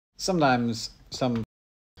Sometimes some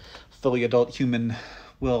fully adult human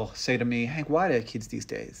will say to me, Hank, why do kids these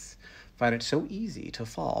days find it so easy to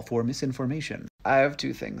fall for misinformation? I have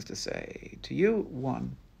two things to say to you.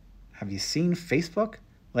 One, have you seen Facebook?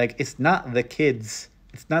 Like, it's not the kids.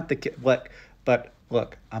 It's not the kid. But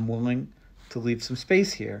look, I'm willing to leave some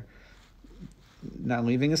space here. Now,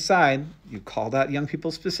 leaving aside, you called out young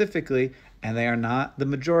people specifically, and they are not the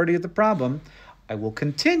majority of the problem. I will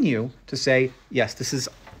continue to say, yes, this is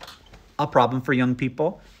a problem for young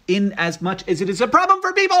people in as much as it is a problem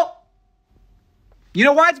for people. You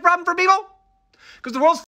know why it's a problem for people? Because the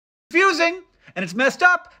world's confusing and it's messed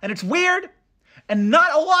up and it's weird and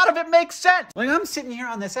not a lot of it makes sense. Like, I'm sitting here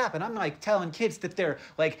on this app and I'm like telling kids that their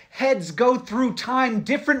like heads go through time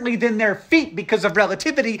differently than their feet because of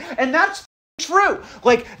relativity, and that's true.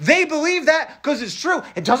 Like, they believe that because it's true.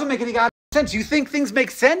 It doesn't make any goddamn sense. You think things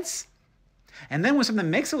make sense? And then when something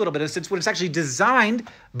makes a little bit of sense, when it's actually designed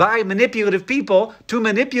by manipulative people to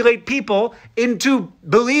manipulate people into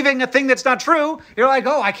believing a thing that's not true, you're like,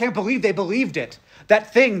 oh, I can't believe they believed it.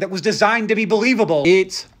 That thing that was designed to be believable.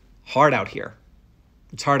 It's hard out here.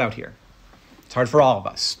 It's hard out here. It's hard for all of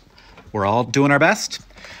us. We're all doing our best,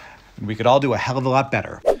 and we could all do a hell of a lot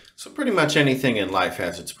better. So pretty much anything in life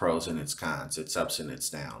has its pros and its cons, its ups and its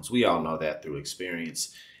downs. We all know that through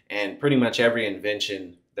experience. And pretty much every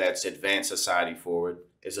invention that's advanced society forward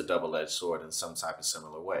is a double-edged sword in some type of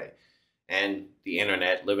similar way. And the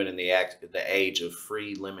internet, living in the age of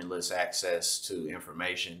free, limitless access to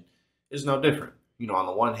information, is no different. You know, on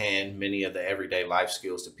the one hand, many of the everyday life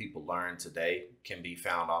skills that people learn today can be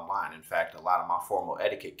found online. In fact, a lot of my formal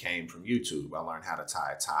etiquette came from YouTube. I learned how to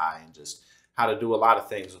tie a tie and just how to do a lot of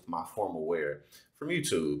things with my formal wear from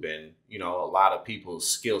YouTube. And, you know, a lot of people's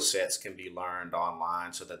skill sets can be learned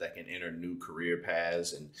online so that they can enter new career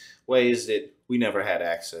paths in ways that we never had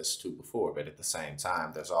access to before. But at the same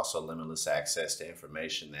time, there's also limitless access to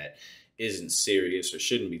information that isn't serious or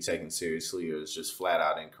shouldn't be taken seriously, or is just flat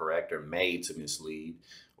out incorrect or made to mislead,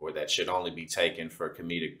 or that should only be taken for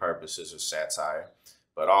comedic purposes or satire.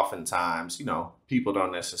 But oftentimes, you know, people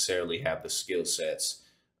don't necessarily have the skill sets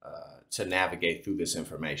to navigate through this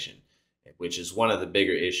information, which is one of the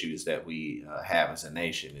bigger issues that we have as a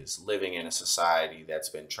nation, is living in a society that's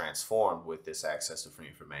been transformed with this access to free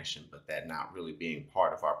information, but that not really being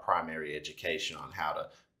part of our primary education on how to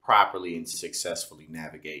properly and successfully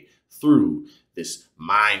navigate through this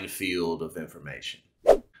minefield of information.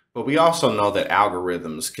 But we also know that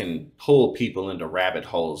algorithms can pull people into rabbit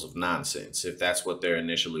holes of nonsense if that's what they're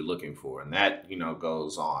initially looking for. And that, you know,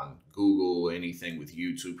 goes on Google, anything with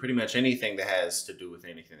YouTube, pretty much anything that has to do with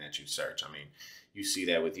anything that you search. I mean, you see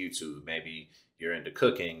that with YouTube. Maybe you're into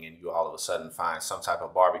cooking and you all of a sudden find some type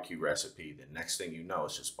of barbecue recipe. The next thing you know,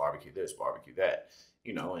 it's just barbecue this, barbecue that.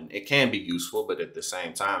 You know, and it can be useful, but at the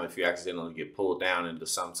same time, if you accidentally get pulled down into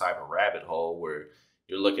some type of rabbit hole where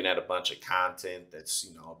you're looking at a bunch of content that's,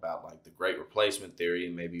 you know, about like the great replacement theory,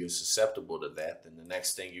 and maybe you're susceptible to that, then the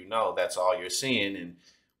next thing you know, that's all you're seeing. And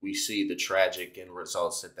we see the tragic end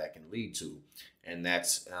results that that can lead to. And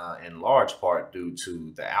that's in large part due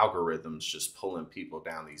to the algorithms just pulling people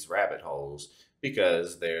down these rabbit holes,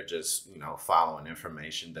 because they're just, you know, following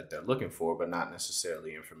information that they're looking for, but not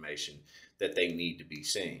necessarily information that they need to be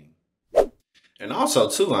seeing. And also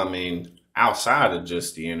too, I mean, outside of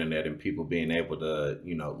just the internet and people being able to,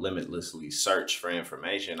 you know, limitlessly search for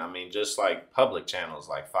information, I mean, just like public channels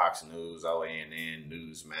like Fox News, OANN,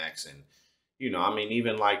 Newsmax, and, you know, I mean,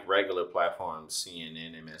 even like regular platforms,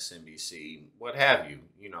 CNN, MSNBC, what have you,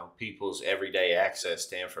 you know, people's everyday access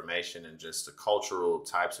to information and just the cultural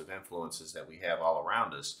types of influences that we have all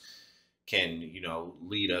around us can, you know,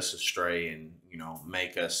 lead us astray and, you know,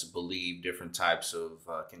 make us believe different types of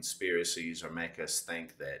conspiracies, or make us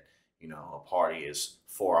think that, you know, a party is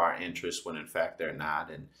for our interests when in fact they're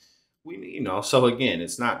not. And we, you know, so again,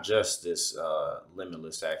 it's not just this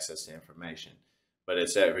limitless access to information, but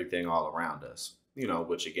it's everything all around us, you know,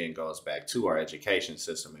 which again goes back to our education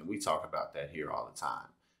system. And we talk about that here all the time.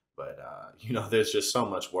 But, you know, there's just so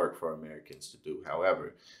much work for Americans to do.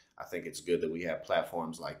 However, I think it's good that we have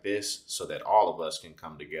platforms like this so that all of us can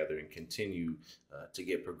come together and continue to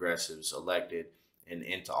get progressives elected and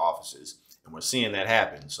into offices. And we're seeing that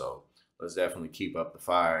happen. So let's definitely keep up the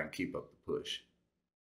fire and keep up the push.